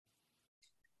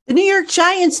The New York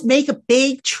Giants make a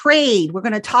big trade. We're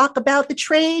going to talk about the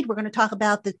trade. We're going to talk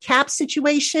about the cap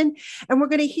situation. And we're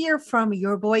going to hear from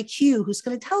your boy Q, who's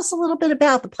going to tell us a little bit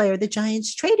about the player the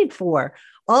Giants traded for.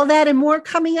 All that and more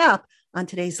coming up on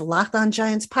today's Locked On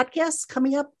Giants podcast,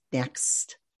 coming up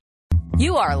next.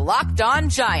 You are Locked On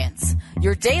Giants,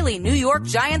 your daily New York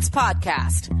Giants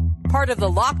podcast. Part of the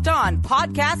Locked On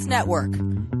Podcast Network,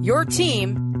 your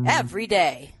team every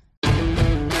day.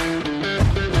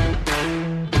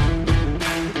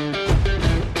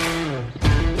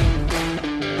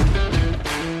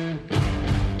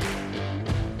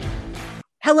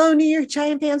 Hello, New York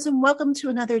Giant fans, and welcome to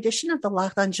another edition of the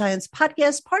Locked On Giants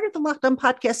podcast, part of the Locked On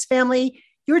Podcast family,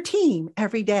 your team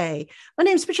every day. My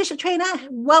name is Patricia Traina.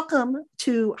 Welcome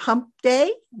to Hump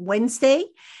Day, Wednesday,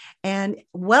 and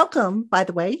welcome, by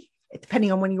the way,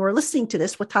 depending on when you are listening to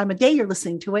this, what time of day you're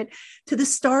listening to it, to the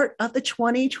start of the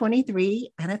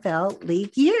 2023 NFL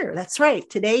League year. That's right.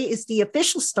 Today is the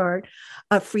official start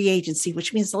of free agency,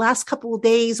 which means the last couple of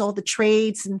days, all the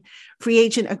trades and free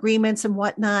agent agreements and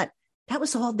whatnot, that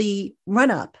was all the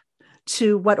run-up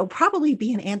to what will probably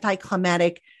be an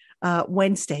anticlimactic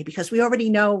Wednesday, because we already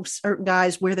know certain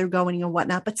guys where they're going and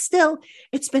whatnot. But still,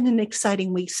 it's been an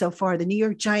exciting week so far. The New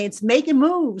York Giants making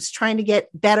moves, trying to get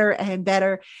better and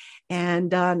better.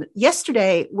 And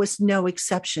yesterday was no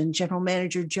exception. General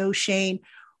Manager Joe Schoen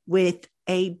with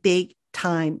a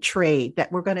big-time trade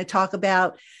that we're going to talk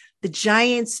about. The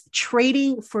Giants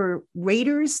trading for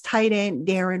Raiders tight end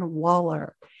Darren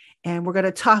Waller. And we're going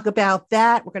to talk about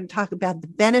that. We're going to talk about the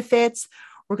benefits.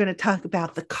 We're going to talk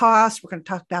about the cost. We're going to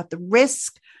talk about the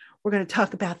risk. We're going to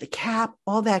talk about the cap,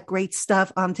 all that great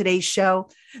stuff on today's show.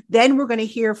 Then we're going to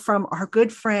hear from our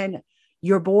good friend,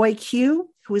 your boy Q,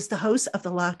 who is the host of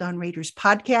the Locked On Raiders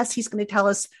podcast. He's going to tell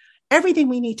us everything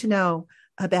we need to know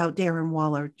about Darren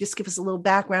Waller. Just give us a little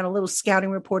background, a little scouting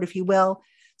report, if you will.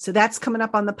 So that's coming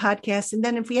up on the podcast. And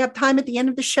then if we have time at the end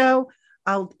of the show,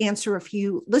 I'll answer a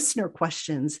few listener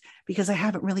questions because I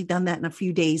haven't really done that in a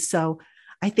few days. So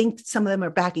I think some of them are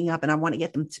backing up and I want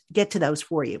to get to those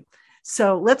for you.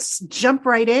 So let's jump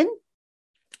right in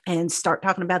and start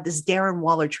talking about this Darren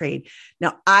Waller trade.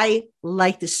 Now, I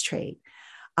like this trade.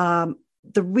 The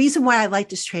reason why I like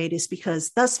this trade is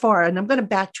because thus far, and I'm going to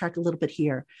backtrack a little bit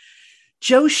here,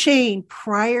 Joe Schoen,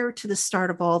 prior to the start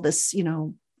of all this,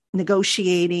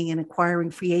 negotiating and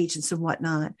acquiring free agents and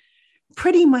whatnot,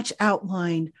 pretty much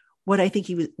outlined what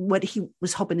he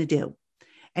was hoping to do.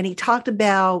 And he talked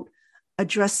about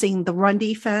addressing the run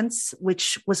defense,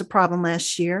 which was a problem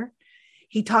last year.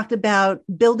 He talked about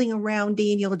building around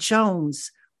Daniel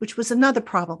Jones, which was another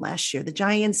problem last year. The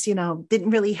Giants, didn't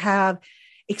really have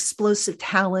explosive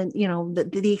talent.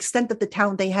 The extent of the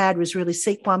talent they had was really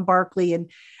Saquon Barkley, and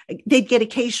they'd get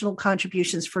occasional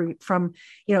contributions from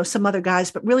some other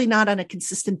guys, but really not on a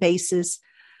consistent basis.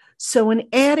 So in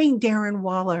adding Darren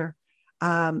Waller,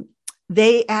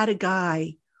 they add a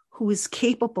guy who is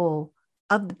capable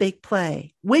of the big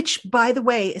play, which, by the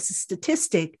way, is a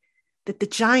statistic that the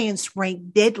Giants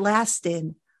ranked dead last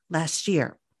in last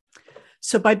year.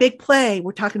 So by big play,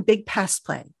 we're talking big pass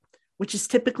play, which is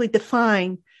typically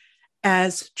defined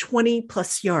as 20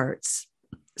 plus yards.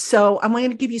 So I'm going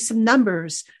to give you some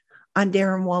numbers on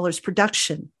Darren Waller's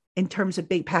production in terms of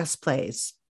big pass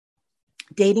plays.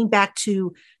 Dating back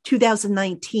to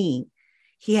 2019,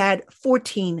 he had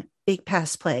 14 big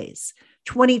pass plays.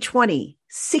 2020,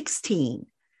 16.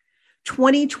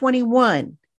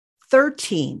 2021,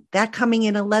 13. That coming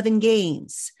in 11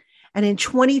 games. And in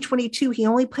 2022, he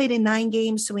only played in 9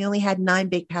 games, so he only had 9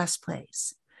 big pass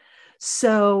plays.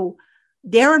 So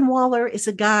Darren Waller is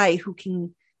a guy who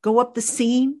can go up the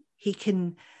seam. He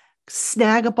can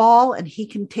snag a ball and he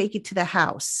can take it to the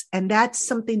house. And that's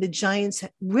something the Giants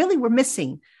really were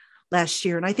missing last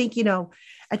year. And I think,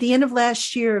 at the end of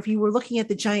last year, if you were looking at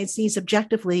the Giants' needs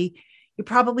objectively, you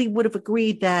probably would have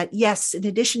agreed that, yes, in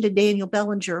addition to Daniel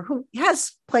Bellinger, who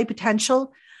has play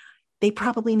potential, they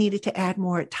probably needed to add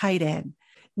more at tight end.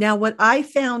 Now, what I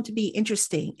found to be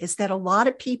interesting is that a lot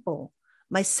of people,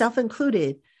 myself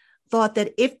included, thought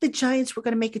that if the Giants were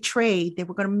going to make a trade, they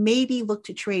were going to maybe look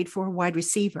to trade for a wide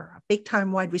receiver, a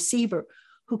big-time wide receiver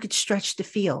who could stretch the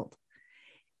field.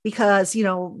 Because,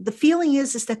 the feeling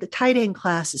is that the tight end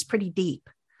class is pretty deep.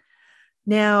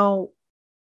 Now,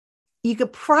 you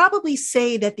could probably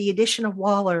say that the addition of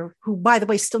Waller, who, by the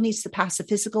way, still needs to pass a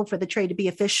physical for the trade to be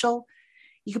official,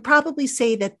 you could probably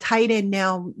say that tight end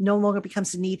now no longer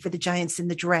becomes a need for the Giants in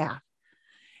the draft.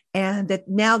 And that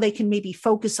now they can maybe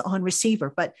focus on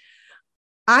receiver. But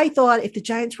I thought if the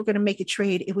Giants were going to make a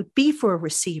trade, it would be for a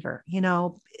receiver,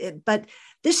 but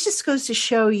this just goes to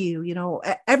show you,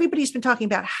 everybody's been talking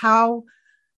about how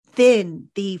thin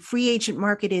the free agent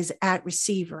market is at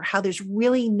receiver, how there's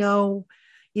really no,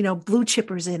 blue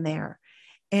chippers in there.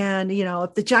 And,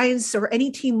 if the Giants or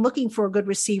any team looking for a good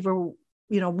receiver,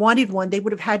 wanted one, they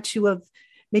would have had to have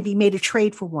maybe made a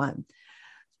trade for one.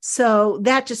 So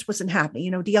that just wasn't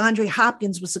happening. DeAndre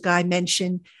Hopkins was the guy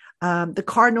mentioned. The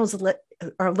Cardinals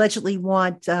allegedly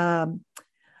want a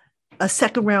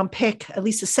second round pick, at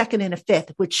least a second and a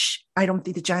fifth, which I don't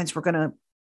think the Giants were going to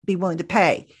be willing to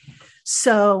pay.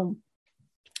 So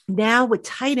now with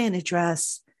tight end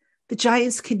address, the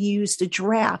Giants can use the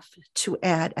draft to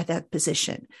add at that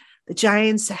position. The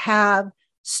Giants have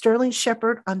Sterling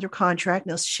Shepard under contract.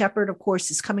 Now, Shepard, of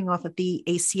course, is coming off of the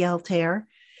ACL tear,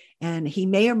 and he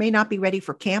may or may not be ready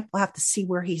for camp. We'll have to see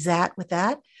where he's at with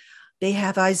that. They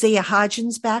have Isaiah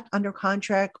Hodgins back under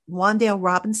contract. Wan'Dale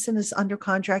Robinson is under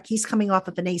contract. He's coming off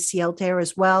of an ACL tear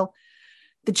as well.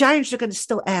 The Giants are going to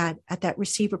still add at that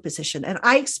receiver position. And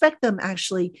I expect them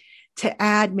actually to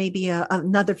add maybe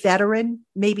another veteran,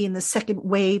 maybe in the second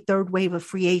wave, third wave of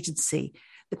free agency,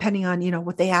 depending on,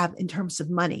 what they have in terms of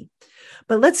money.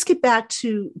 But let's get back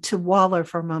to Waller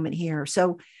for a moment here.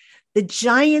 So the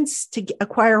Giants to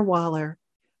acquire Waller,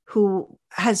 who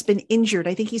has been injured.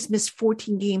 I think he's missed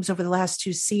 14 games over the last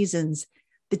 2 seasons.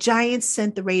 The Giants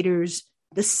sent the Raiders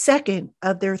the second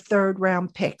of their third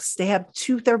round picks. They have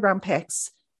 2 third-round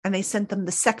picks, and they sent them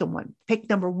the second one, pick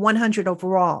number 100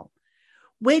 overall,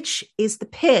 which is the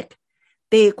pick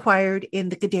they acquired in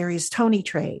the Kadarius Toney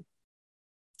trade.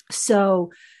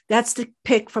 So that's the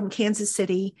pick from Kansas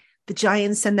City. The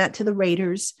Giants send that to the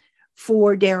Raiders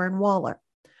for Darren Waller.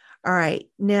 All right.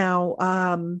 Now,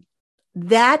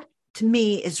 that to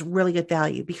me is really good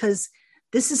value because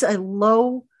this is a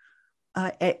low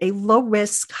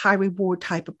risk, high reward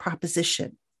type of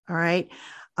proposition. All right.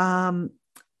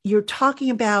 You're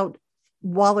talking about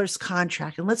Waller's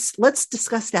contract, and let's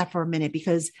discuss that for a minute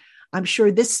because I'm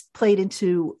sure this played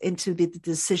into the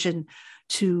decision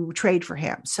to trade for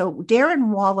him. So Darren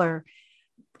Waller,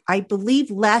 I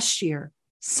believe last year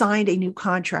signed a new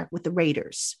contract with the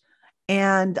Raiders.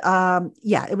 And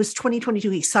it was 2022.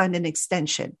 He signed an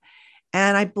extension.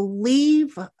 And I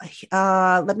believe,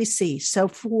 let me see. So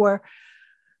for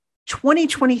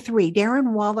 2023,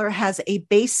 Darren Waller has a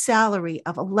base salary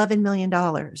of $11 million,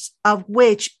 of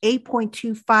which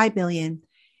 $8.25 million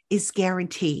is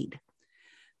guaranteed.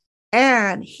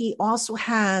 And he also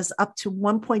has up to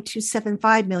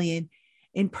 $1.275 million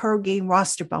in per game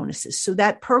roster bonuses. So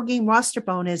that per game roster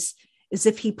bonus is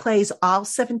if he plays all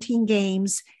 17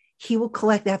 games, he will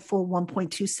collect that full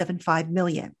 $1.275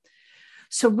 million.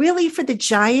 So really for the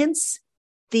Giants,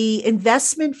 the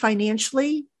investment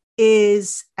financially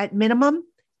is at minimum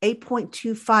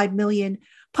 $8.25 million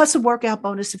plus a workout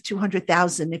bonus of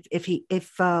 $200,000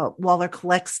 if Waller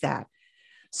collects that.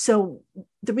 So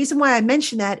the reason why I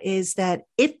mention that is that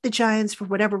if the Giants, for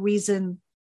whatever reason,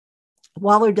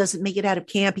 Waller doesn't make it out of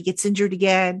camp, he gets injured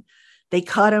again, they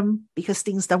cut him because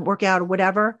things don't work out or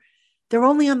whatever, they're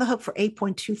only on the hook for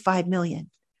 $8.25 million,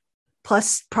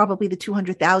 plus probably the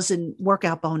 $200,000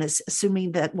 workout bonus,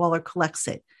 assuming that Waller collects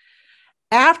it.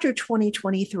 After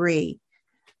 2023,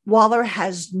 Waller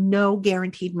has no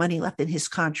guaranteed money left in his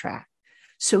contract.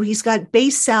 So he's got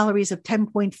base salaries of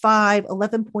 10.5,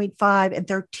 11.5, and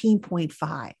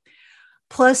 13.5,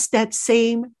 plus that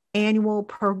same annual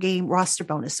per game roster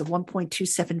bonus of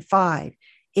 1.275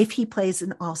 if he plays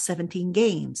in all 17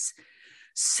 games.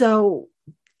 So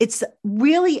it's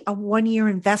really a one-year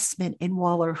investment in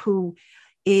Waller, who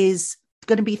is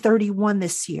going to be 31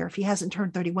 this year, if he hasn't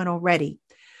turned 31 already.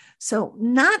 So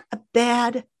not a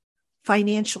bad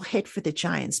financial hit for the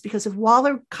Giants, because if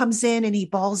Waller comes in and he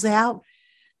balls out,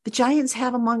 the Giants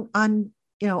have him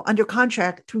under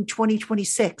contract through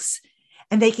 2026,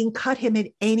 and they can cut him at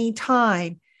any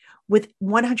time with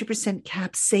 100%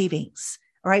 cap savings.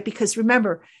 All right. Because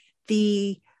remember,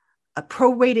 the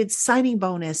prorated signing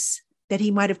bonus that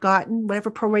he might have gotten, whatever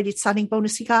prorated signing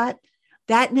bonus he got,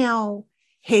 that now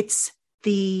hits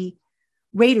the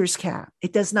Raiders cap.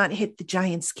 It does not hit the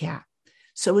Giants cap.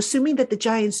 So assuming that the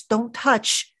Giants don't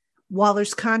touch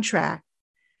Waller's contract,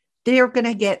 they're going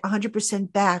to get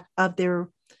 100% back of their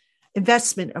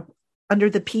investment under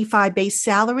the P5 base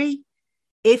salary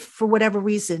if, for whatever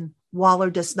reason, Waller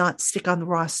does not stick on the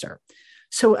roster.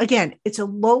 So again, it's a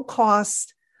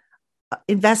low-cost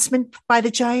investment by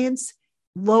the Giants,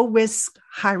 low risk,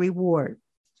 high reward.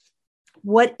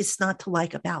 What is not to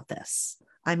like about this?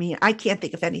 I mean, I can't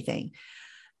think of anything.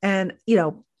 And,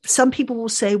 some people will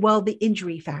say, well, the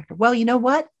injury factor. Well, you know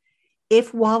what?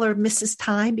 If Waller misses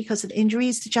time because of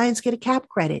injuries, the Giants get a cap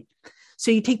credit. So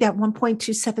you take that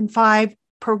 1.275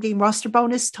 per game roster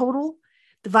bonus total,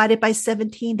 divided by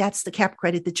 17, that's the cap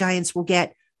credit the Giants will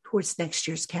get towards next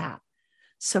year's cap.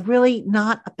 So really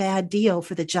not a bad deal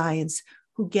for the Giants,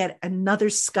 who get another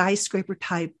skyscraper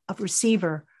type of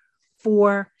receiver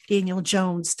for Daniel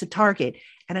Jones to target,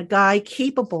 and a guy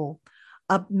capable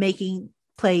of making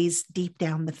plays deep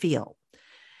down the field.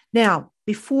 Now,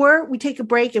 before we take a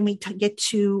break and we get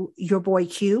to your boy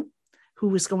Q,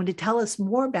 who is going to tell us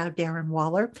more about Darren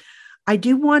Waller, I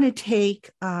do want to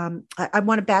I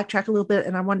want to backtrack a little bit,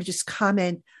 and I want to just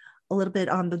comment a little bit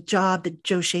on the job that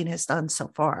Joe Schoen has done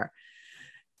so far.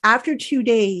 After 2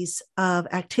 days of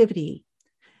activity,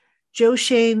 Joe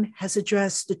Schoen has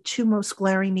addressed the two most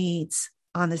glaring needs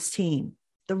on this team: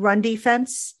 the run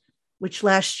defense, which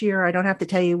last year, I don't have to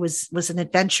tell you, was an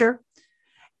adventure,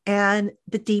 and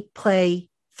the deep play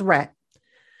threat.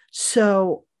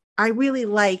 So I really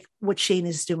like what Schoen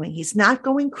is doing. He's not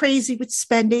going crazy with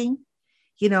spending.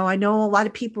 I know a lot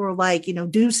of people are like,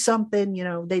 do something.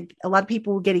 A lot of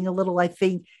people were getting a little, I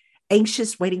think,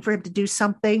 anxious, waiting for him to do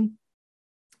something.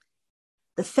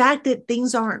 The fact that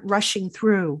things aren't rushing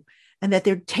through and that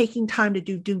they're taking time to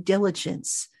do due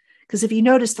diligence. Because if you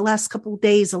notice the last couple of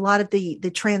days, a lot of the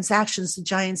transactions the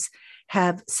Giants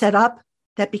have set up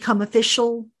that become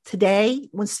official today,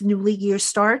 once the new league year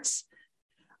starts,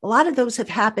 a lot of those have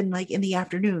happened like in the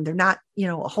afternoon. They're not,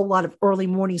 a whole lot of early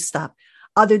morning stuff,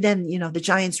 other than, the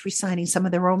Giants re-signing some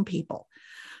of their own people.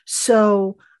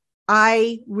 So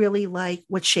I really like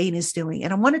what Schoen is doing.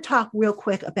 And I want to talk real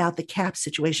quick about the cap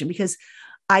situation, because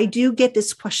I do get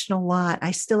this question a lot.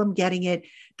 I still am getting it.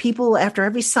 People, after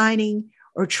every signing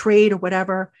or trade or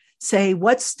whatever, say,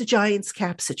 what's the Giants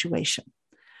cap situation?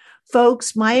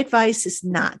 Folks, my advice is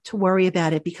not to worry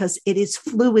about it, because it is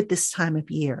fluid this time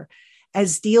of year.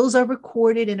 As deals are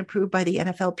recorded and approved by the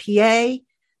NFLPA,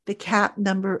 the cap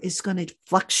number is going to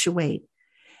fluctuate.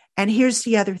 And here's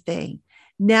the other thing.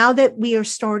 Now that we are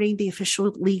starting the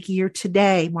official league year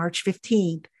today, March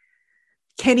 15th,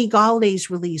 Kenny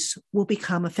Galladay's release will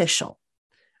become official.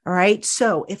 All right.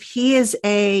 So if he is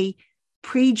a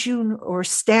pre-June or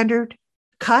standard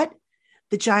cut,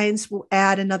 the Giants will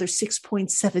add another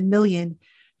 $6.7 million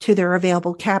to their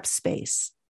available cap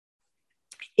space.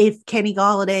 If Kenny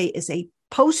Galladay is a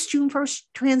post-June 1st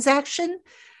transaction,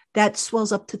 that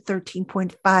swells up to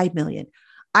 $13.5 million.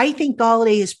 I think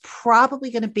Galladay is probably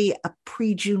going to be a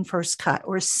pre-June 1st cut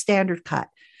or a standard cut.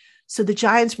 So the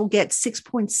Giants will get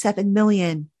 $6.7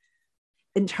 million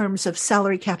in terms of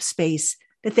salary cap space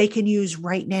that they can use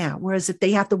right now. Whereas if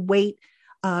they have to wait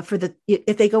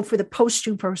if they go for the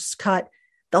post-June 1st cut,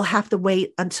 they'll have to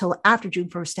wait until after June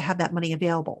 1st to have that money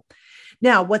available.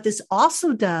 Now, what this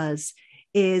also does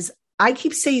is, I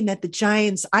keep saying that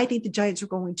I think the Giants are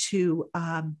going to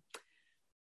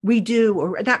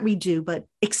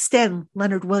extend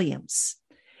Leonard Williams.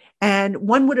 And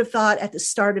one would have thought at the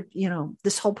start of,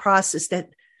 this whole process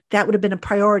that would have been a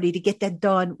priority to get that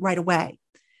done right away.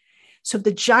 So if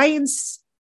the Giants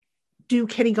do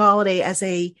Kenny Galladay as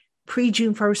a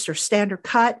pre-June 1st or standard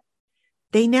cut,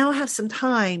 they now have some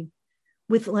time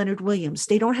with Leonard Williams.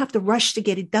 They don't have to rush to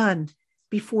get it done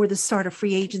before the start of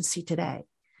free agency today.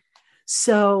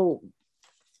 So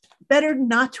better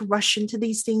not to rush into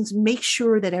these things. Make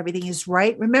sure that everything is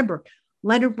right. Remember,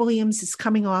 Leonard Williams is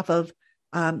coming off of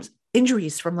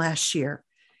injuries from last year.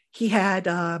 He had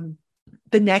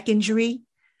the neck injury.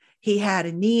 He had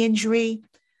a knee injury.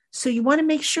 So you want to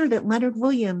make sure that Leonard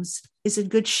Williams is in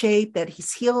good shape, that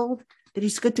he's healed, that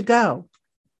he's good to go.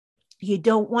 You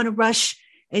don't want to rush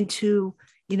into,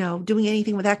 doing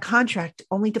anything with that contract,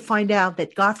 only to find out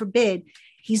that, God forbid,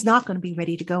 he's not going to be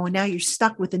ready to go. And now you're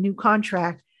stuck with a new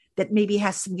contract that maybe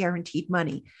has some guaranteed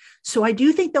money. So I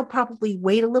do think they'll probably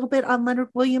wait a little bit on Leonard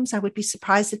Williams. I would be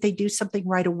surprised if they do something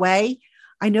right away.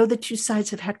 I know the two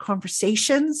sides have had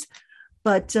conversations,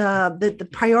 but the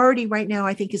priority right now,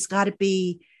 I think, has got to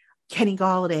be Kenny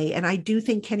Galladay. And I do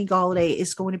think Kenny Galladay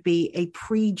is going to be a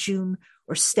pre-June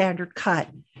or standard cut,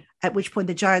 at which point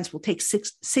the Giants will take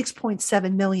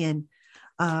 $6.7 million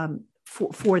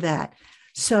for that.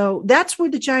 So that's where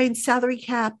the Giants salary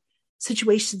cap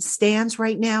situation stands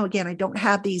right now. Again, I don't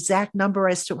have the exact number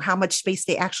as to how much space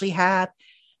they actually have.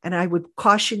 And I would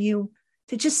caution you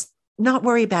to just not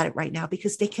worry about it right now,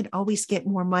 because they can always get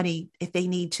more money if they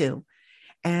need to.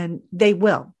 And they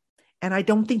will. And I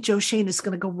don't think Joe Schoen is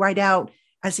going to go right out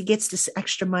as he gets this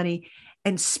extra money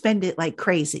and spend it like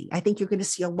crazy. I think you're going to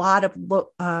see a lot of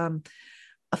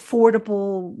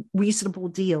affordable, reasonable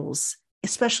deals,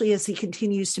 especially as he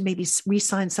continues to maybe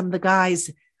re-sign some of the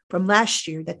guys from last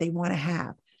year that they want to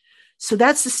have. So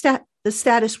that's the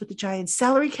status with the Giants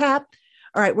salary cap.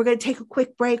 All right, we're going to take a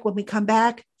quick break. When we come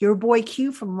back, your boy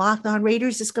Q from Locked On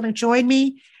Raiders is going to join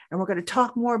me, And we're going to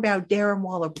talk more about Darren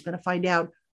Waller. We're going to find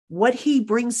out what he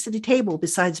brings to the table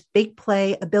besides big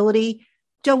play ability.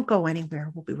 Don't go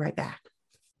anywhere. We'll be right back.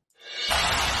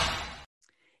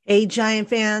 Hey, Giant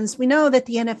fans, we know that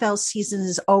the NFL season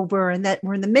is over and that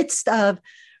we're in the midst of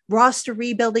roster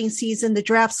rebuilding season. The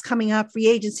draft's coming up, free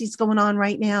agency's going on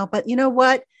right now. But you know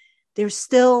what? There's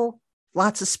still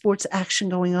lots of sports action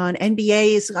going on.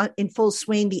 NBA is in full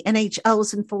swing. The NHL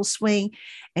is in full swing.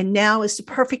 And now is the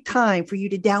perfect time for you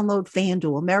to download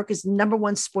FanDuel, America's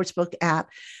 #1 sportsbook app,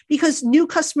 because new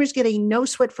customers get a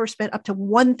no-sweat first bet up to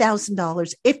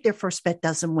 $1,000 if their first bet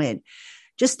doesn't win.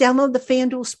 Just download the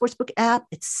FanDuel Sportsbook app.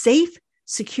 It's safe,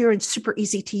 secure, and super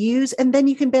easy to use. And then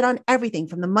you can bet on everything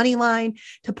from the money line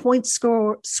to point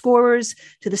scorers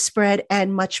to the spread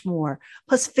and much more.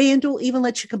 Plus, FanDuel even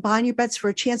lets you combine your bets for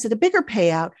a chance at a bigger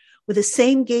payout with a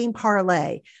same game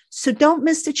parlay. So don't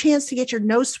miss the chance to get your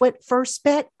no sweat first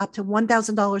bet up to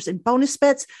 $1,000 in bonus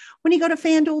bets when you go to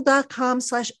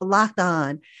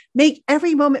FanDuel.com/LockedOn. Make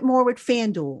every moment more with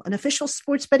FanDuel, an official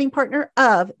sports betting partner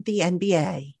of the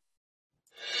NBA.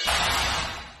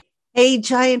 Hey,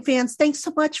 Giant fans, thanks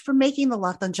so much for making the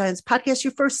Locked On Giants podcast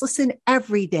your first listen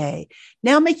every day.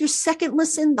 Now make your second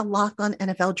listen the Locked On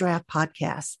NFL Draft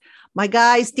podcast. My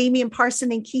guys, Damian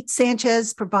Parson and Keith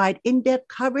Sanchez, provide in-depth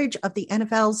coverage of the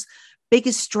NFL's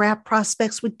biggest draft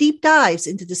prospects with deep dives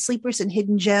into the sleepers and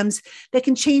hidden gems that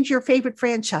can change your favorite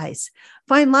franchise.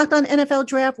 Find Locked On NFL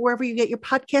Draft wherever you get your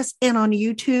podcasts and on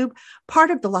YouTube,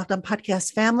 part of the Locked On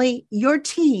Podcast family, your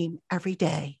team every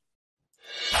day.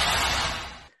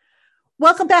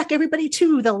 Welcome back, everybody,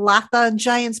 to the Locked On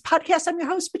Giants podcast. I'm your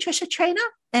host, Patricia Traina,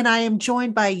 and I am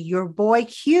joined by your boy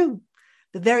Q,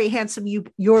 the very handsome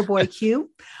your boy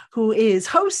Q, who is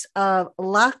host of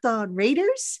Locked On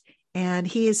Raiders, and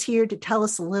he is here to tell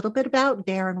us a little bit about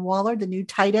Darren Waller, the new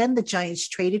tight end the Giants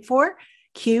traded for.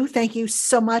 Q, thank you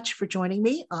so much for joining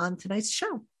me on tonight's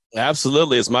show.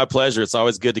 Absolutely. It's my pleasure. It's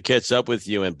always good to catch up with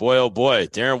you. And boy, oh boy,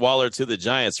 Darren Waller to the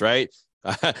Giants, right?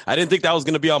 I didn't think that was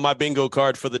going to be on my bingo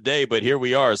card for the day, but here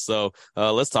we are. So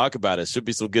let's talk about it. Should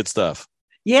be some good stuff.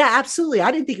 Yeah, absolutely.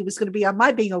 I didn't think it was going to be on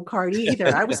my bingo card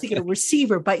either. I was thinking a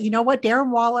receiver, but you know what?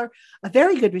 Darren Waller, a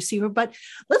very good receiver. But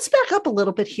let's back up a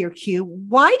little bit here, Q.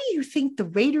 Why do you think the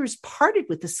Raiders parted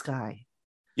with this guy?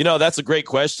 You know, that's a great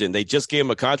question. They just gave him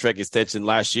a contract extension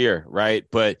last year, right?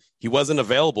 But he wasn't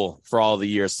available for all the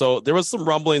year. So there was some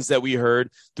rumblings that we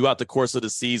heard throughout the course of the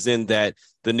season that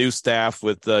the new staff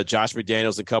with Josh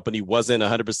McDaniels and company wasn't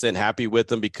 100% happy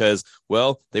with him because,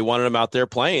 well, they wanted him out there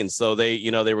playing. So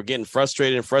they were getting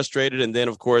frustrated. And then,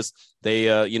 of course,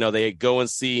 they go and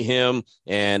see him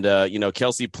and,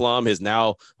 Kelsey Plum, his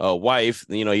now wife,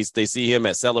 they see him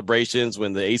at celebrations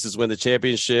when the Aces win the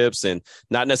championships and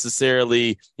not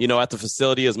necessarily, at the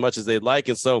facility as much as they'd like.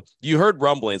 And so you heard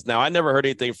rumblings. Now, I never heard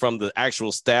anything from the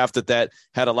actual staff that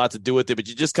had a lot to do with it, but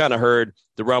you just kind of heard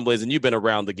the rumblings, and you've been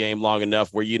around the game long enough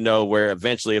where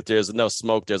eventually if there's enough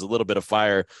smoke, there's a little bit of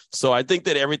fire. So I think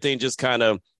that everything just kind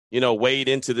of, weighed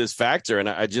into this factor. And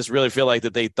I just really feel like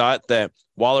that they thought that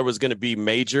Waller was going to be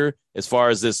major as far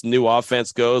as this new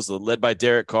offense goes, led by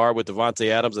Derek Carr with Devontae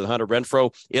Adams and Hunter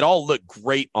Renfrow. It all looked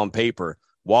great on paper.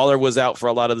 Waller was out for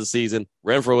a lot of the season.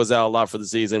 Renfrow was out a lot for the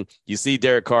season. You see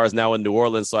Derek Carr is now in New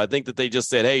Orleans. So I think that they just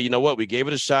said, hey, you know what? We gave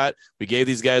it a shot. We gave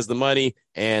these guys the money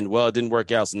and, well, it didn't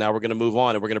work out. So now we're going to move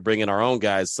on and we're going to bring in our own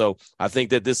guys. So I think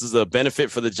that this is a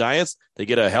benefit for the Giants. They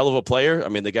get a hell of a player. I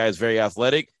mean, the guy is very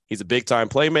athletic. He's a big time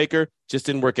playmaker. Just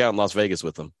didn't work out in Las Vegas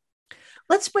with him.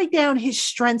 Let's break down his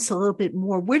strengths a little bit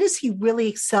more. Where does he really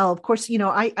excel? Of course,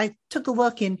 I took a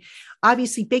look and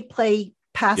obviously big play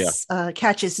pass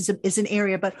catches is an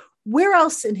area, but where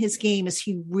else in his game is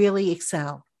he really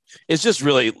excel? It's just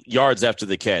really yards after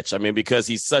the catch. I mean, because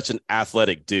he's such an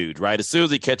athletic dude, right? As soon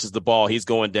as he catches the ball, he's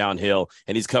going downhill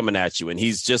and he's coming at you. And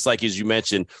he's just like, as you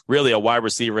mentioned, really a wide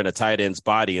receiver in a tight end's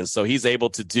body. And so he's able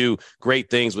to do great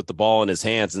things with the ball in his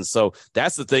hands. And so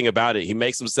that's the thing about it. He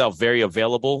makes himself very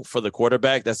available for the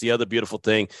quarterback. That's the other beautiful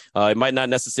thing. It might not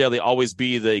necessarily always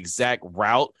be the exact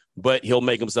route, but he'll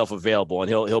make himself available and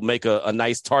he'll make a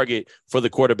nice target for the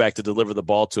quarterback to deliver the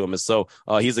ball to him. And so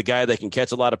he's a guy that can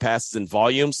catch a lot of passes in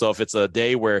volume. So if it's a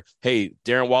day where, hey,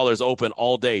 Darren Waller's open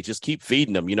all day, just keep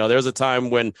feeding him. There's a time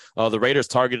when the Raiders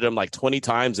targeted him like 20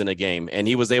 times in a game and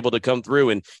he was able to come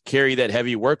through and carry that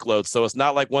heavy workload. So it's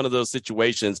not like one of those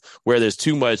situations where there's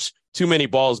too many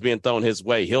balls being thrown his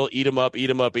way. He'll eat them up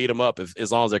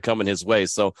as long as they're coming his way.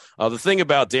 So the thing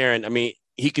about Darren, I mean,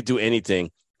 he could do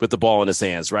anything. with the ball in his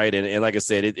hands, right? And like I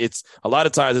said, it's a lot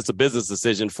of times it's a business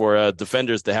decision for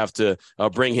defenders to have to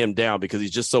bring him down because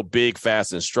he's just so big,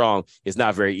 fast, and strong. It's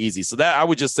not very easy. So that I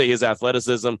would just say his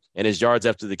athleticism and his yards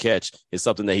after the catch is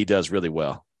something that he does really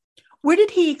well. Where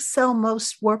did he excel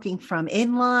most working from?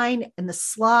 Inline, in the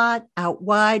slot, out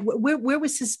wide? Where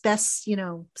was his best,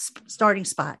 starting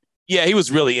spot? Yeah, he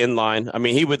was really in line. I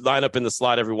mean, he would line up in the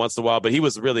slot every once in a while, but he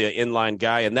was really an inline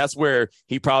guy. And that's where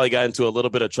he probably got into a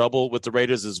little bit of trouble with the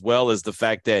Raiders, as well as the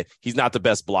fact that he's not the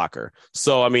best blocker.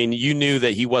 So, I mean, you knew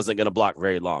that he wasn't going to block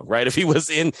very long, right? If he was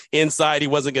inside, he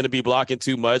wasn't going to be blocking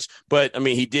too much. But, I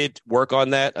mean, he did work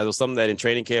on that. It was something that in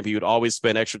training camp, he would always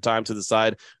spend extra time to the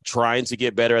side trying to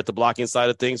get better at the blocking side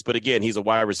of things. But again, he's a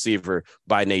wide receiver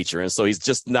by nature. And so he's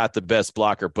just not the best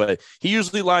blocker. But he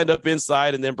usually lined up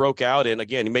inside and then broke out. And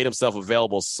again, he made himself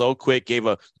available so quick, gave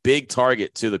a big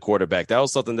target to the quarterback. That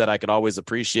was something that I could always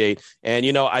appreciate. And,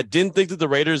 I didn't think that the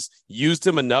Raiders used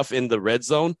him enough in the red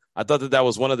zone. I thought that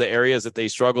was one of the areas that they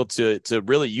struggled to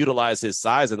really utilize his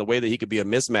size and the way that he could be a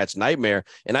mismatch nightmare.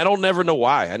 And I don't never know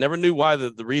why. I never knew why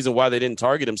the reason why they didn't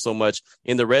target him so much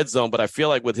in the red zone. But I feel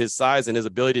like with his size and his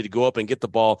ability to go up and get the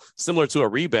ball similar to a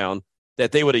rebound,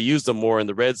 that they would have used him more in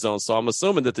the red zone. So I'm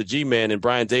assuming that the G-Man and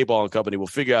Brian Daboll and company will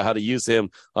figure out how to use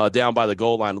him down by the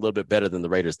goal line a little bit better than the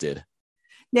Raiders did.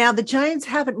 Now, the Giants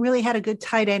haven't really had a good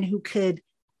tight end who could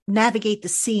navigate the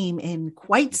seam in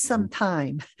quite some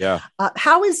time. Yeah.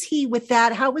 How is he with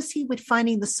that? How is he with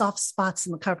finding the soft spots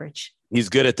in the coverage? He's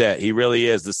good at that. He really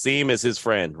is. The seam is his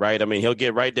friend, right? I mean, he'll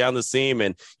get right down the seam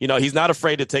and, he's not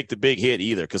afraid to take the big hit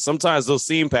either. Cause sometimes those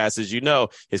seam passes,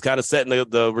 is kind of setting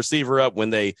the receiver up when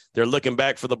they're looking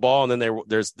back for the ball and then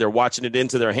they're watching it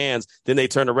into their hands. Then they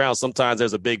turn around. Sometimes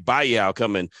there's a big buyout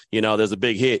coming, there's a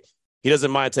big hit. He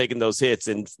doesn't mind taking those hits.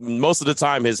 And most of the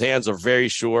time, his hands are very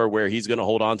sure where he's going to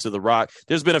hold on to the rock.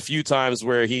 There's been a few times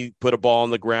where he put a ball on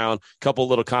the ground, a couple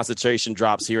little concentration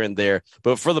drops here and there.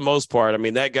 But for the most part, I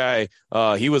mean, that guy,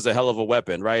 he was a hell of a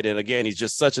weapon, right? And again, he's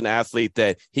just such an athlete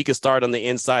that he could start on the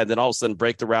inside, then all of a sudden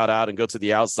break the route out and go to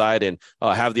the outside and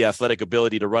have the athletic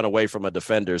ability to run away from a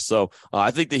defender. So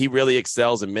I think that he really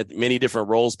excels in many different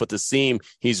roles. But the seam,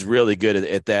 he's really good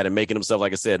at that and making himself,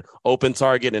 like I said, open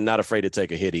target and not afraid to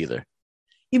take a hit either.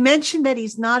 You mentioned that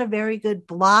he's not a very good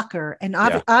blocker. And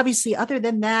obviously, other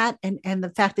than that, and the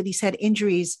fact that he's had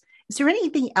injuries, is there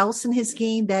anything else in his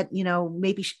game that,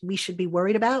 maybe we should be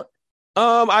worried about?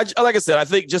 Like I said, I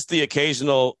think just the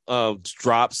occasional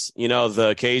drops, the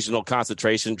occasional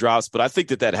concentration drops, but I think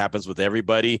that happens with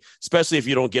everybody, especially if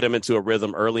you don't get them into a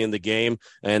rhythm early in the game.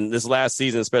 And this last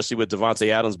season, especially with Davante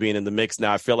Adams being in the mix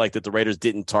now, I feel like that the Raiders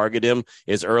didn't target him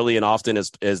as early and often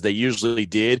as they usually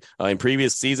did in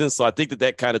previous seasons. So I think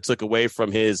that kind of took away from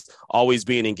his always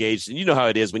being engaged. And you know how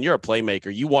it is when you're a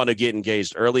playmaker, you want to get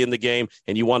engaged early in the game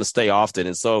and you want to stay often.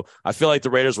 And so I feel like the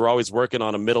Raiders were always working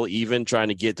on a middle even, trying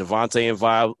to get Davante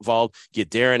involved, get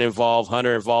Darren involved,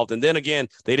 Hunter involved. And then again,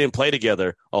 they didn't play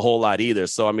together a whole lot either.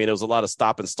 So, I mean, it was a lot of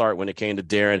stop and start when it came to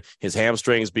Darren. His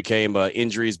hamstrings became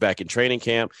injuries back in training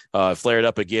camp, flared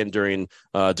up again during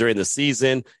the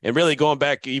season. And really going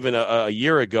back even a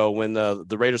year ago when the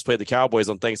Raiders played the Cowboys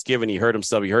on Thanksgiving, he hurt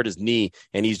himself. He hurt his knee,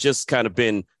 and he's just kind of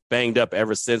been banged up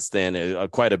ever since then,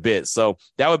 quite a bit. So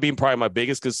that would be probably my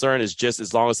biggest concern, is just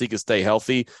as long as he can stay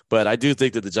healthy. But I do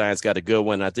think that the Giants got a good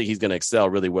one. I think he's going to excel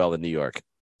really well in New York.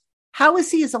 How is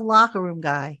he as a locker room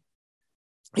guy?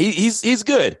 He's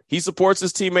good. He supports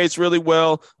his teammates really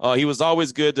well. He was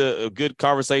always a good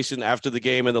conversation after the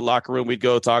game in the locker room. We'd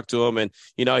go talk to him, and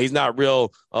he's not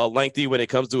real lengthy when it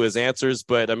comes to his answers,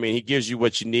 but I mean, he gives you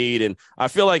what you need. And I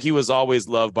feel like he was always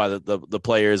loved by the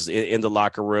players in the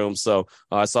locker room. So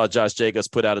I saw Josh Jacobs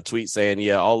put out a tweet saying,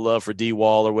 "Yeah, all love for D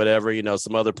Wall," or whatever.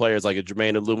 Some other players like a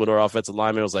Jermaine Illuminor offensive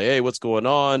lineman was like, "Hey, what's going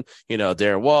on?"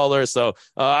 Darren Waller. So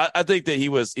I think that he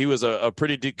was a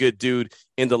pretty good dude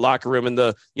in the locker room. And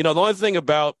the only thing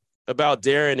about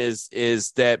Darren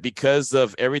is that because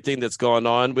of everything that's gone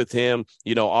on with him,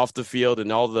 off the field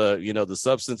and all the, the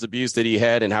substance abuse that he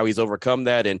had and how he's overcome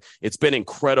that. And it's been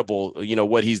incredible,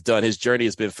 what he's done. His journey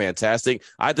has been fantastic.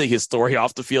 I think his story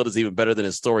off the field is even better than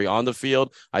his story on the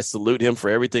field. I salute him for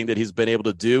everything that he's been able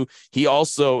to do. He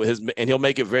also has, and he'll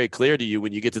make it very clear to you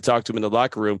when you get to talk to him in the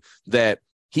locker room, that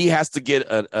he has to get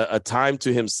a time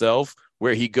to himself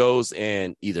where he goes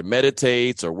and either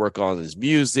meditates or work on his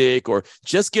music or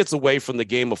just gets away from the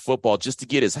game of football just to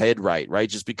get his head right?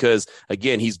 Just because,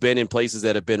 again, he's been in places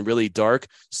that have been really dark.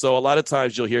 So a lot of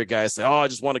times you'll hear guys say, "Oh, I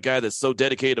just want a guy that's so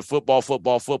dedicated to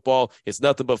football. It's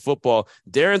nothing but football."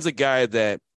 Darren's a guy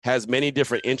that has many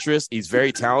different interests. He's a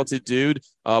very talented dude,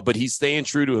 but he's staying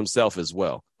true to himself as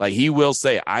well. Like he will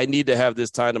say, I need to have this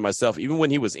time to myself. Even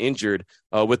when he was injured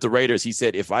with the Raiders, he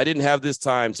said, if I didn't have this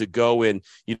time to go and,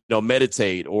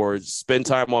 meditate or spend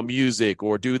time on music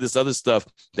or do this other stuff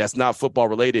that's not football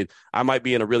related, I might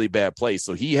be in a really bad place.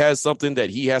 So he has something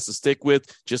that he has to stick with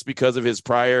just because of his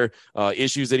prior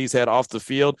issues that he's had off the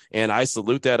field. And I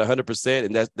salute that 100%.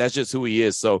 And that's just who he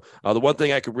is. So the one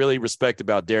thing I could really respect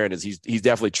about Darren is he's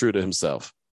definitely true to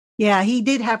himself. Yeah, he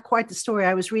did have quite the story.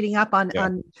 I was reading up on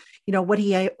what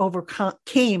he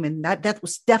overcame, and that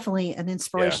was definitely an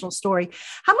inspirational story.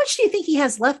 How much do you think he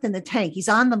has left in the tank? He's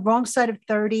on the wrong side of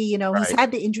 30. Right. He's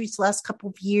had the injuries the last couple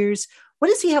of years. What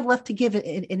does he have left to give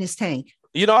in his tank?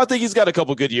 I think he's got a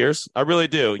couple good years. I really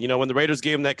do. When the Raiders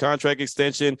gave him that contract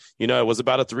extension, it was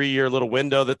about a 3-year little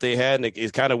window that they had, and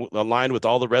it kind of aligned with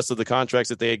all the rest of the contracts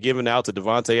that they had given out to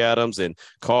Devontae Adams and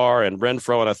Carr and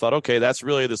Renfro. And I thought, okay, that's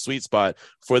really the sweet spot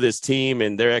for this team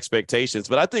and their expectations.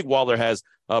 But I think Waller has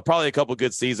probably a couple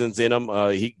good seasons in him.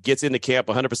 He gets into camp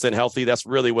 100% healthy. That's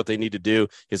really what they need to do,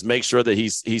 is make sure that he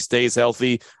stays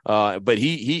healthy. But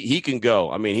he can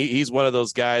go. I mean, he's one of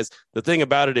those guys. The thing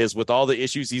about it is, with all the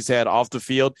issues he's had off the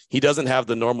field, he doesn't have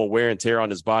the normal wear and tear on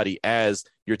his body as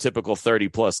your typical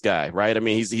 30-plus guy, right? I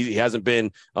mean, he hasn't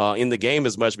been in the game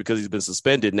as much because he's been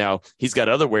suspended. Now, he's got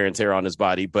other wear and tear on his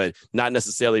body, but not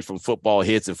necessarily from football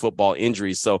hits and football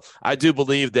injuries. So I do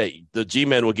believe that the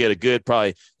G-Men will get a good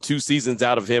probably 2 seasons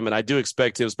out of him, and I do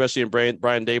expect him, especially in Brian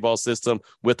Daboll's system,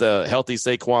 with a healthy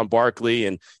Saquon Barkley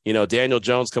and, Daniel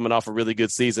Jones coming off a really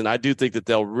good season. I do think that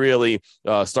they'll really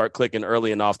start clicking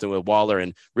early and often with Waller,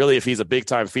 and really if he's a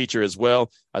big-time feature as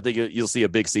well, I think you'll see a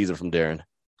big season from Darren.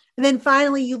 And then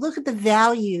finally, you look at the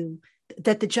value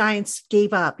that the Giants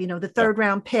gave up, the third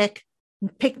round pick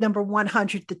number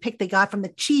 100, the pick they got from the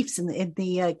Chiefs in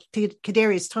the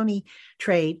Kadarius Toney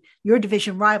trade, your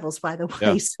division rivals, by the way.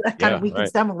 Yeah. So that kind of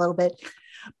weakens them a little bit.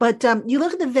 But you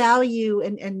look at the value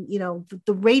and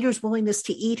the Raiders' willingness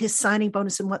to eat his signing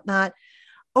bonus and whatnot.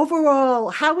 Overall,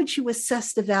 how would you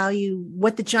assess the value,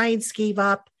 what the Giants gave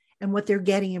up and what they're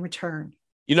getting in return?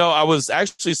 I was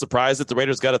actually surprised that the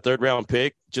Raiders got a 3rd-round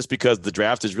pick, just because the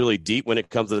draft is really deep when it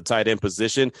comes to the tight end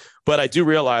position. But I do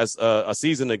realize a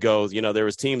season ago, there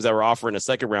was teams that were offering a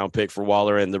 2nd-round pick for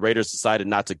Waller, and the Raiders decided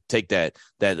not to take that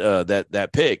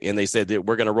pick. And they said that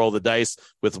we're going to roll the dice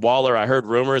with Waller. I heard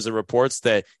rumors and reports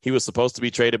that he was supposed to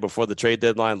be traded before the trade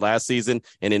deadline last season,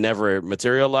 and it never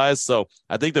materialized. So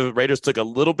I think the Raiders took a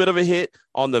little bit of a hit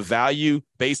on the value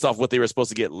based off what they were supposed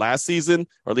to get last season,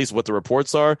 or at least what the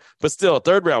reports are. But still, a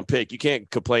 3rd-round pick, you can't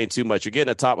complain too much. You're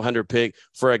getting a top 100 pick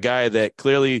for a guy that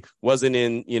clearly wasn't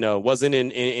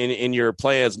in your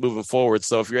plans moving forward.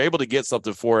 So if you're able to get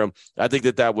something for him, I think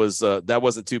that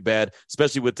wasn't too bad,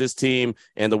 especially with this team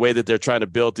and the way that they're trying to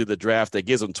build through the draft. That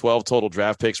gives them 12 total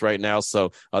draft picks right now.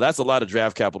 So that's a lot of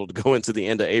draft capital to go into the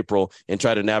end of April and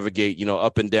try to navigate,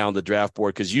 up and down the draft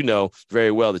board, because you know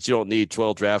very well that you don't need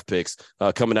 12 draft picks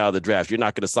coming out of the draft. You're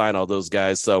not going to sign all those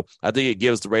guys. So I think it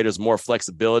gives the Raiders more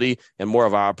flexibility and more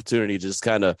of an opportunity to just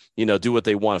kind of, do what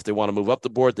they want. If they want to move up the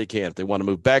board, they can. If they want to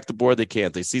move back the board, they can.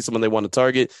 If they see someone they want to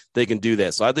target, they can do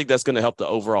that. So I think that's going to help the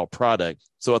overall product.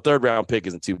 So a 3rd-round pick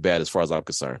isn't too bad as far as I'm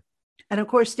concerned. And of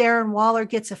course, Darren Waller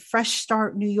gets a fresh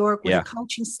start in New York with a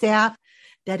coaching staff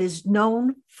that is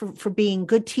known for being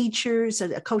good teachers,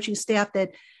 a coaching staff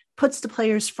that puts the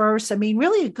players first. I mean,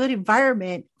 really a good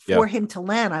environment for him to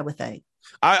land, I would think.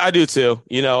 I do too,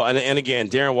 and again,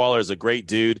 Darren Waller is a great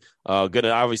dude. Gonna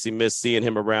obviously miss seeing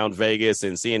him around Vegas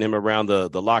and seeing him around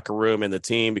the locker room and the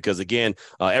team, because again,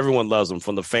 everyone loves him,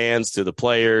 from the fans to the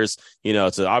players,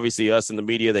 to obviously us in the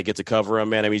media that get to cover him,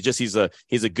 man. I mean, he's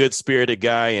a good spirited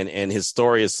guy, and his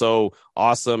story is so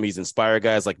awesome. He's inspired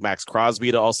guys like Max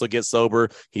Crosby to also get sober.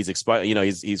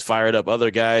 He's fired up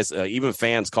other guys. Even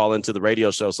fans call into the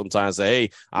radio show sometimes, say, hey,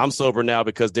 I'm sober now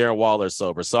because Darren Waller's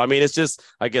sober. So, I mean, it's just,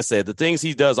 like I said, the things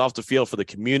he does off the field for the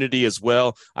community as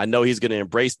well. I know he's going to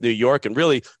embrace New York. And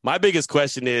really, my biggest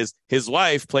question is, his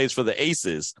wife plays for the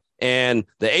Aces, and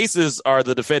the Aces are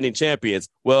the defending champions.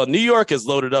 Well, New York is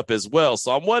loaded up as well.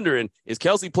 So I'm wondering, is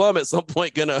Kelsey Plum at some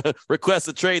point going to request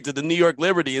a trade to the New York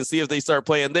Liberty and see if they start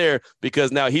playing there,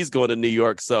 because now he's going to New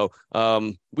York. So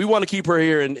we want to keep her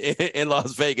here in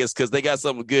Las Vegas because they got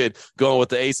something good going with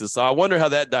the Aces. So I wonder how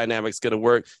that dynamic's going to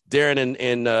work. Darren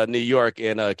in New York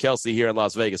and Kelsey here in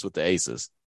Las Vegas with the Aces.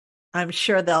 I'm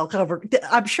sure they'll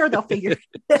figure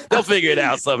they'll figure it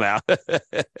out somehow.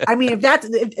 I mean,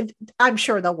 I'm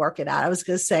sure they'll work it out. I was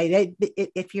going to say,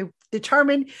 if you're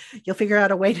determined, you'll figure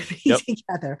out a way to be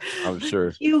together. I'm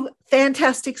sure. You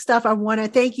fantastic stuff. I want to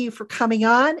thank you for coming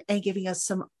on and giving us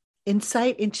some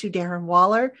insight into Darren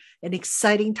Waller, an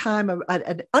exciting time,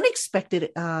 an unexpected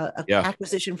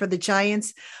acquisition for the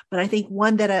Giants, but I think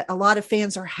one that a lot of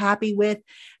fans are happy with.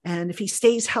 And if he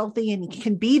stays healthy and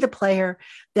can be the player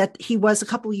that he was a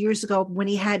couple of years ago when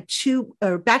he had two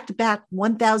or back-to-back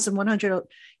 1,100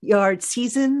 yard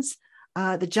seasons,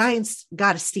 the Giants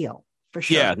got a steal. For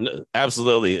sure. Yeah,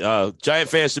 absolutely. Giant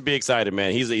fans should be excited,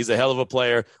 man. He's a hell of a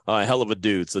player, a hell of a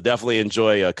dude. So definitely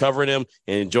enjoy covering him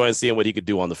and enjoying seeing what he could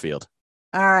do on the field.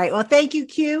 All right. Well, thank you,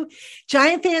 Q.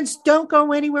 Giant fans, don't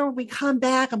go anywhere. When we come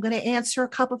back, I'm going to answer a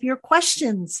couple of your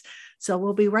questions. So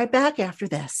we'll be right back after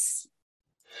this.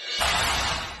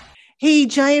 Hey,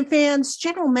 Giant fans,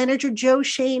 General Manager Joe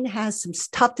Schoen has some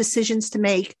tough decisions to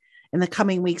make in the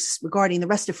coming weeks regarding the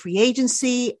rest of free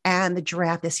agency and the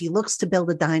draft as he looks to build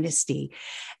a dynasty.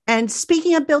 And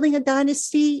speaking of building a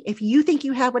dynasty, if you think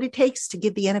you have what it takes to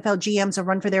give the NFL GMs a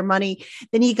run for their money,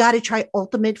 then you got to try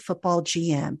Ultimate Football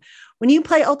GM. When you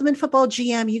play Ultimate Football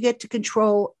GM, you get to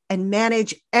control and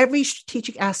manage every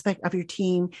strategic aspect of your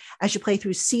team as you play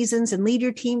through seasons and lead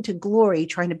your team to glory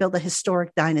trying to build a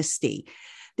historic dynasty.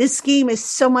 This game is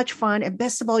so much fun, and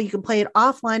best of all, you can play it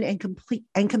offline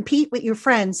and compete with your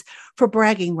friends for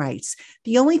bragging rights.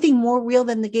 The only thing more real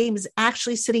than the game is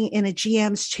actually sitting in a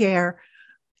GM's chair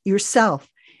yourself,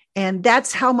 and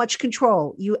that's how much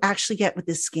control you actually get with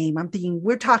this game.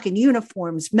 We're talking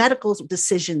uniforms, medical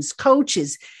decisions,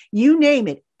 coaches, you name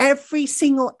it. Every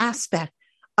single aspect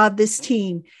of this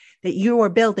team that you are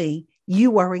building,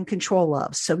 you are in control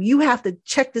of. So you have to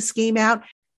check this game out.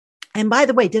 And by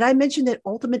the way, did I mention that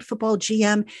Ultimate Football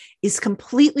GM is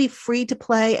completely free to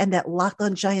play and that Locked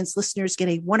On Giants listeners get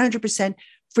a 100%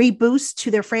 free boost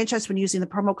to their franchise when using the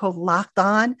promo code Locked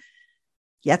On?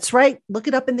 That's right. Look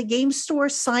it up in the game store,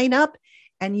 sign up,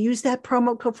 and use that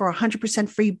promo code for 100%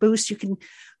 free boost. You can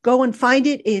go and find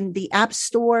it in the App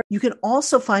Store. You can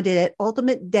also find it at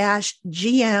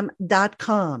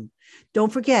ultimate-gm.com.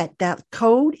 Don't forget that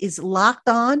code is Locked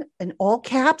On in all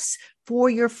caps for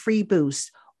your free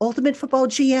boost. Ultimate Football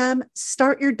GM,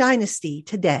 start your dynasty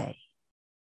today.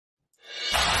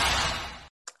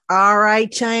 All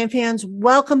right, Giant fans,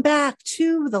 welcome back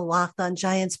to the Locked On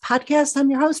Giants podcast.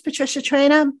 I'm your host, Patricia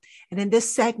Traina. And in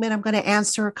this segment, I'm going to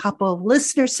answer a couple of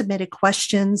listener-submitted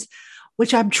questions,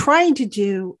 which I'm trying to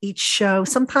do each show.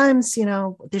 Sometimes,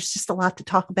 there's just a lot to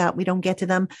talk about. We don't get to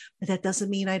them, but that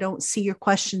doesn't mean I don't see your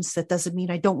questions. That doesn't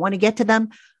mean I don't want to get to them.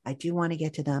 I do want to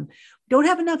get to them. Don't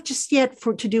have enough just yet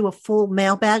to do a full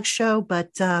mailbag show,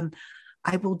 but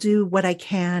I will do what I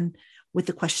can with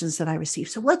the questions that I receive.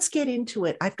 So let's get into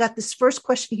it. I've got this first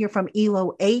question here from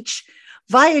Elo H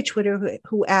via Twitter,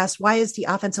 who asked, why has the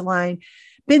offensive line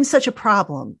been such a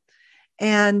problem?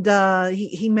 And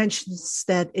he mentions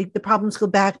that the problems go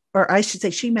back, or I should say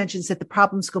she mentions that the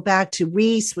problems go back to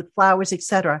Reese with Flowers,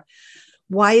 etc.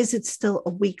 Why is it still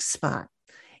a weak spot?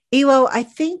 Elo, I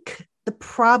think the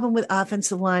problem with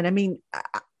offensive line,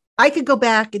 I could go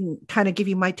back and kind of give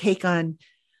you my take on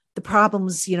the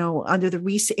problems, under the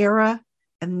Reese era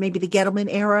and maybe the Gettleman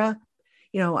era.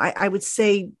 I would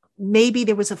say maybe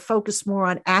there was a focus more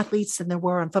on athletes than there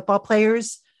were on football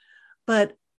players.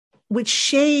 But with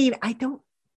Schoen, I don't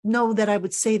know that I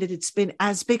would say that it's been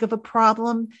as big of a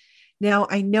problem. Now,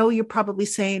 I know you're probably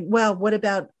saying, well, what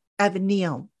about Evan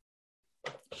Neal?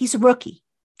 He's a rookie.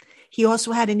 He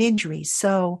also had an injury.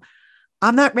 So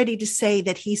I'm not ready to say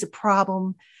that he's a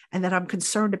problem and that I'm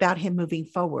concerned about him moving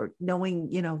forward,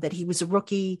 knowing, that he was a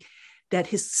rookie, that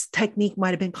his technique might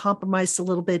have been compromised a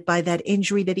little bit by that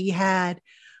injury that he had.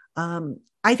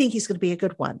 I think he's going to be a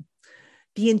good one.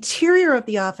 The interior of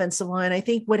the offensive line, I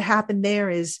think what happened there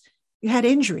is you had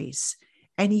injuries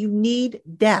and you need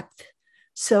depth.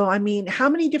 So, how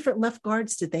many different left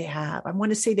guards did they have? I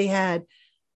want to say they had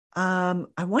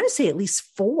at least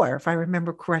 4, if I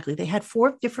remember correctly. They had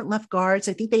 4 different left guards.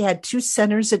 I think they had 2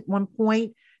 centers at one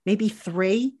point, maybe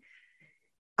 3.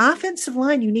 Offensive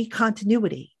line, you need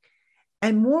continuity.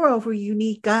 And moreover, you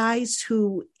need guys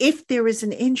who, if there is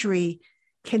an injury,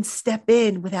 can step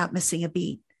in without missing a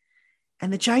beat.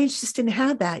 And the Giants just didn't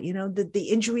have that. The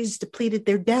injuries depleted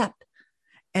their depth.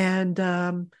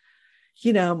 And,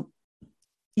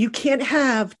 you can't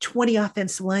have 20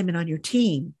 offensive linemen on your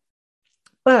team.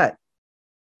 But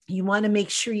you want to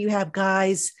make sure you have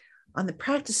guys on the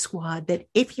practice squad that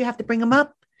if you have to bring them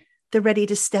up, they're ready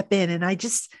to step in. And I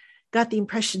just got the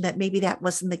impression that maybe that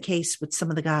wasn't the case with some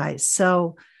of the guys.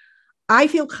 So I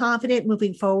feel confident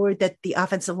moving forward that the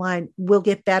offensive line will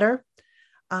get better.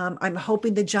 I'm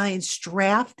hoping the Giants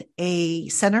draft a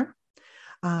center,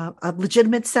 a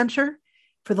legitimate center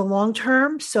for the long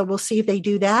term. So we'll see if they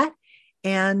do that.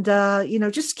 And,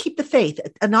 just keep the faith.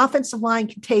 An offensive line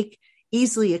can take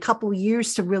easily a couple of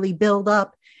years to really build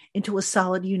up into a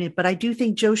solid unit. But I do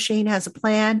think Joe Schoen has a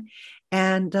plan,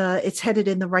 and it's headed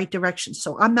in the right direction.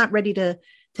 So I'm not ready to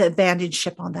abandon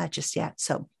ship on that just yet.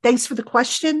 So thanks for the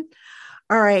question.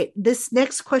 All right. This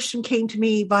next question came to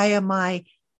me via my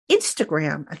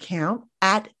Instagram account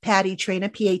at Patty Traina,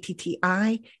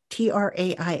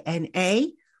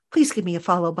 PATTITRAINA. Please give me a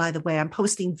follow, by the way. I'm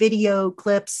posting video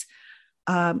clips,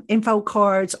 info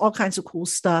cards, all kinds of cool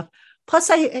stuff. Plus,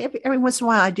 every once in a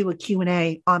while, I do a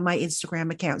Q&A on my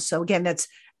Instagram account. So again, that's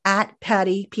at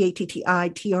Patty,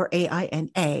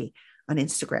 PATTITRAINA on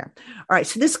Instagram. All right.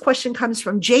 So this question comes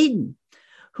from Jaden,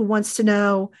 who wants to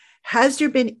know, has there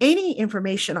been any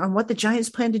information on what the Giants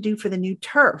plan to do for the new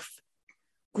turf?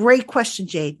 Great question,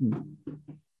 Jaden.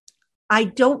 I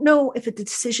don't know if a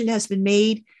decision has been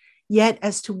made yet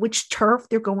as to which turf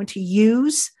they're going to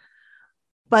use,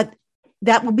 but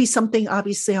that will be something,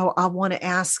 obviously, I'll want to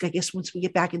ask, I guess, once we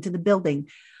get back into the building.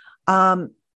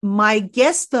 My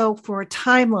guess, though, for a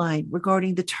timeline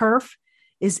regarding the turf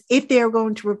is if they're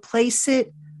going to replace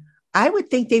it, I would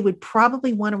think they would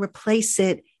probably want to replace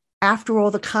it after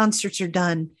all the concerts are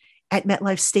done at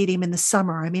MetLife Stadium in the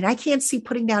summer. I mean, I can't see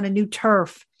putting down a new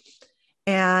turf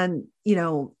and,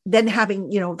 then having,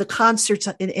 the concerts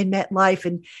in MetLife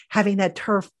and having that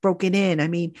turf broken in. I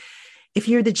mean, if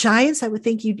you're the Giants, I would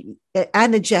think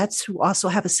and the Jets, who also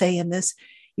have a say in this,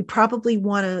 you probably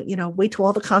want to, wait till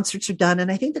all the concerts are done.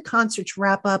 And I think the concerts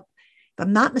wrap up, if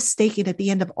I'm not mistaken, at the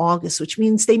end of August, which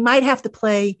means they might have to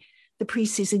play the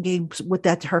preseason games with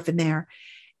that turf in there.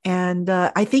 And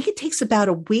I think it takes about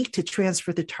a week to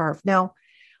transfer the turf. Now,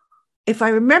 if I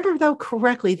remember, though,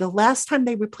 correctly, the last time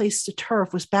they replaced the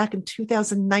turf was back in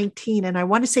 2019. And I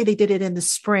want to say they did it in the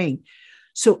spring.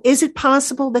 So is it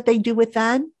possible that they do it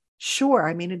then? Sure.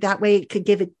 I mean, that way it could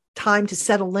give it time to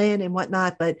settle in and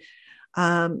whatnot. But,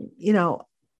 I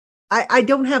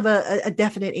don't have a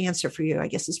definite answer for you, I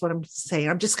guess is what I'm saying.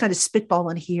 I'm just kind of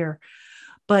spitballing here.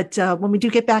 But when we do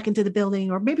get back into the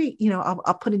building, or maybe,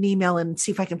 I'll put an email in and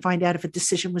see if I can find out if a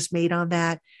decision was made on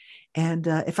that. And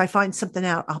if I find something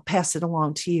out, I'll pass it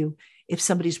along to you if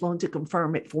somebody's willing to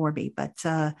confirm it for me. But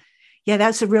yeah,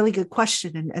 that's a really good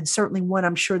question. And certainly one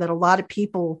I'm sure that a lot of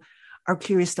people are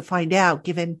curious to find out,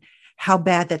 given how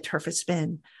bad that turf has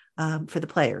been for the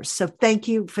players. So thank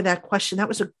you for that question. That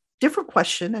was a different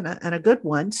question and a good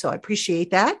one. So I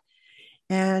appreciate that.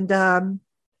 And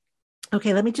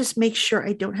okay, let me just make sure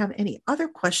I don't have any other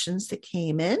questions that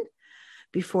came in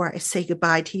before I say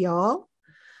goodbye to y'all.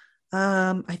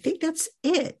 I think that's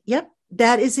it. Yep,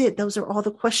 that is it. Those are all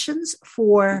the questions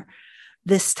for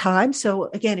this time. So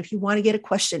again, if you want to get a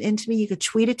question into me, you could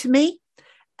tweet it to me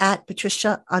at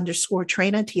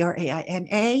Patricia_Traina,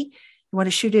 TRAINA. You want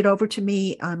to shoot it over to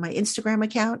me on my Instagram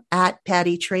account at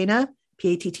Patty Traina,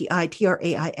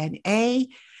 PATTITRAINA.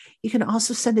 You can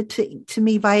also send it to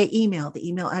me via email. The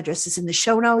email address is in the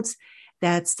show notes.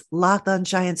 That's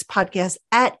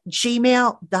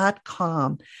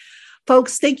LockedOnGiantsPodcast@gmail.com.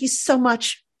 Folks, thank you so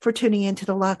much for tuning into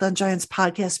the Locked On Giants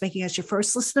podcast, making us your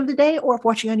first listen of the day, or if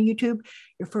watching on YouTube,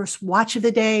 your first watch of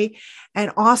the day.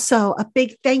 And also a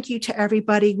big thank you to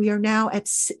everybody. We are now at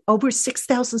over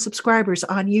 6,000 subscribers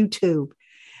on YouTube.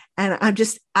 And I'm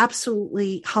just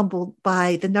absolutely humbled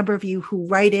by the number of you who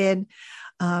write in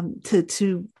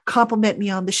to compliment me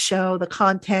on the show, the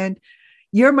content.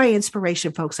 You're my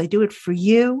inspiration, folks. I do it for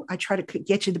you. I try to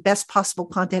get you the best possible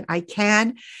content I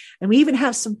can. And we even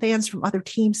have some fans from other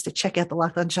teams to check out the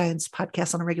Locked On Giants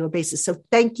podcast on a regular basis. So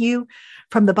thank you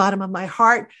from the bottom of my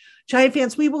heart. Giant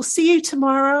fans, we will see you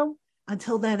tomorrow.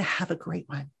 Until then, have a great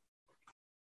one.